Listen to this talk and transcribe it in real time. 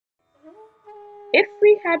If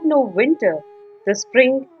we had no winter, the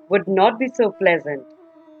spring would not be so pleasant.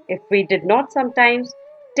 If we did not sometimes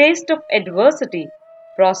taste of adversity,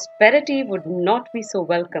 prosperity would not be so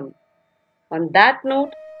welcome. On that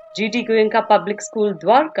note, GT Goenka Public School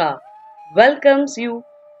Dwarka welcomes you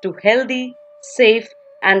to healthy, safe,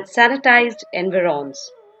 and sanitized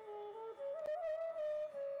environs.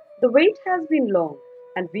 The wait has been long,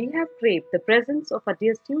 and we have craved the presence of our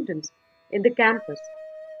dear students in the campus.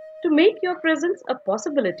 To make your presence a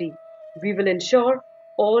possibility, we will ensure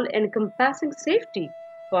all encompassing safety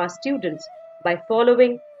for our students by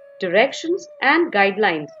following directions and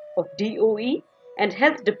guidelines of DOE and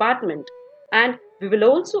Health Department, and we will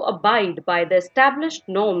also abide by the established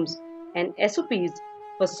norms and SOPs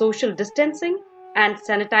for social distancing and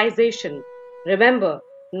sanitization. Remember,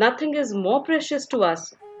 nothing is more precious to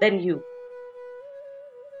us than you.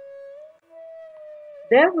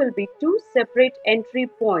 There will be two separate entry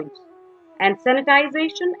points, and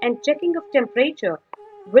sanitization and checking of temperature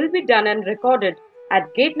will be done and recorded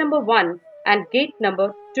at gate number 1 and gate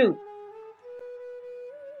number 2.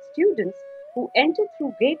 Students who enter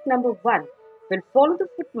through gate number 1 will follow the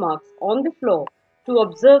footmarks on the floor to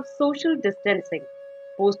observe social distancing.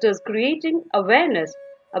 Posters creating awareness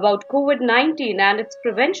about COVID-19 and its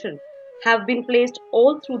prevention have been placed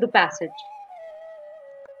all through the passage.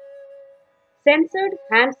 Censored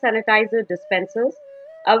hand sanitizer dispensers,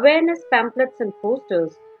 awareness pamphlets and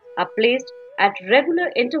posters are placed at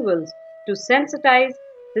regular intervals to sensitize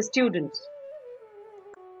the students.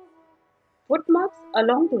 Footmarks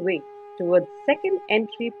along the way towards second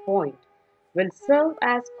entry point will serve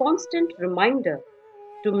as constant reminder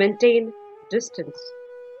to maintain distance.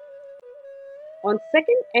 On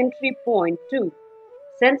second entry point 2,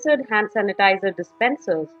 censored hand sanitizer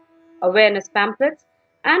dispensers, awareness pamphlets,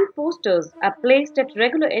 and posters are placed at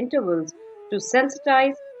regular intervals to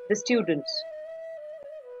sensitize the students.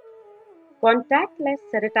 Contactless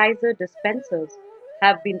sanitizer dispensers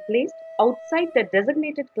have been placed outside the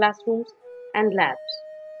designated classrooms and labs.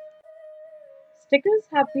 Stickers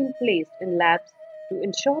have been placed in labs to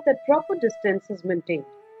ensure that proper distance is maintained.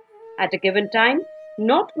 At a given time,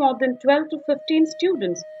 not more than 12 to 15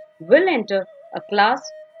 students will enter a class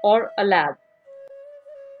or a lab.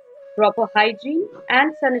 Proper hygiene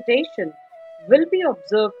and sanitation will be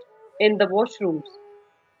observed in the washrooms.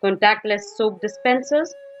 Contactless soap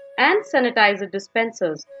dispensers and sanitizer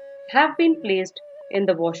dispensers have been placed in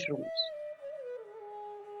the washrooms.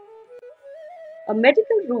 A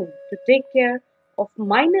medical room to take care of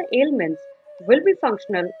minor ailments will be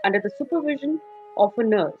functional under the supervision of a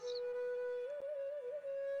nurse.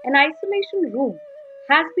 An isolation room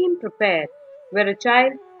has been prepared where a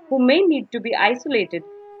child who may need to be isolated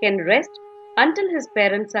can rest until his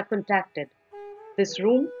parents are contacted. This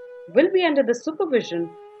room will be under the supervision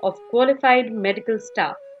of qualified medical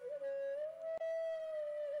staff.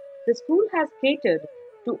 The school has catered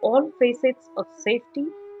to all facets of safety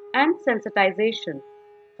and sensitization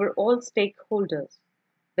for all stakeholders.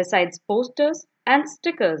 Besides posters and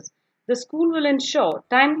stickers, the school will ensure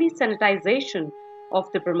timely sanitization of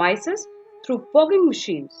the premises through fogging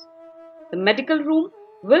machines. The medical room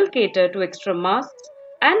will cater to extra masks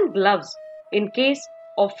and gloves in case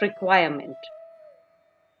of requirement.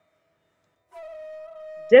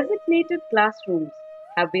 Designated classrooms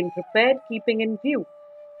have been prepared keeping in view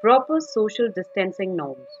proper social distancing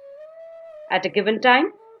norms. At a given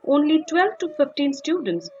time, only 12 to 15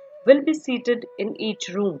 students will be seated in each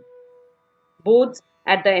room. Boards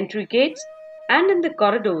at the entry gates and in the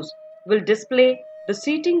corridors will display the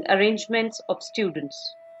seating arrangements of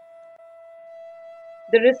students.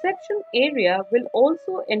 The reception area will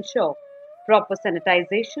also ensure proper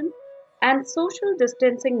sanitization and social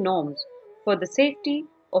distancing norms for the safety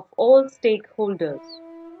of all stakeholders.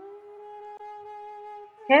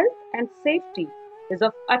 Health and safety is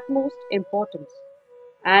of utmost importance,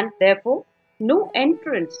 and therefore no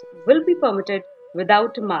entrance will be permitted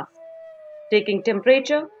without a mask. Taking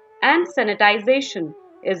temperature and sanitization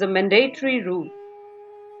is a mandatory rule.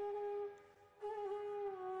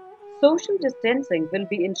 Social distancing will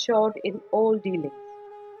be ensured in all dealings.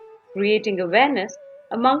 Creating awareness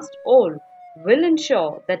amongst all will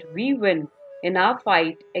ensure that we win in our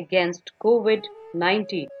fight against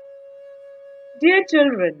COVID-19. Dear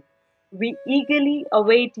children, we eagerly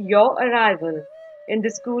await your arrival in the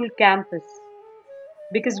school campus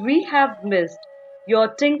because we have missed your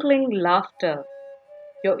tinkling laughter,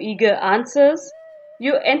 your eager answers,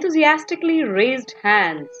 your enthusiastically raised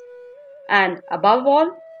hands, and above all,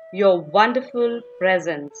 your wonderful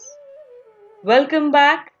presence. Welcome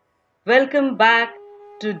back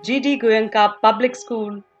to GD Goenka Public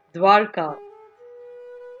School, Dwarka.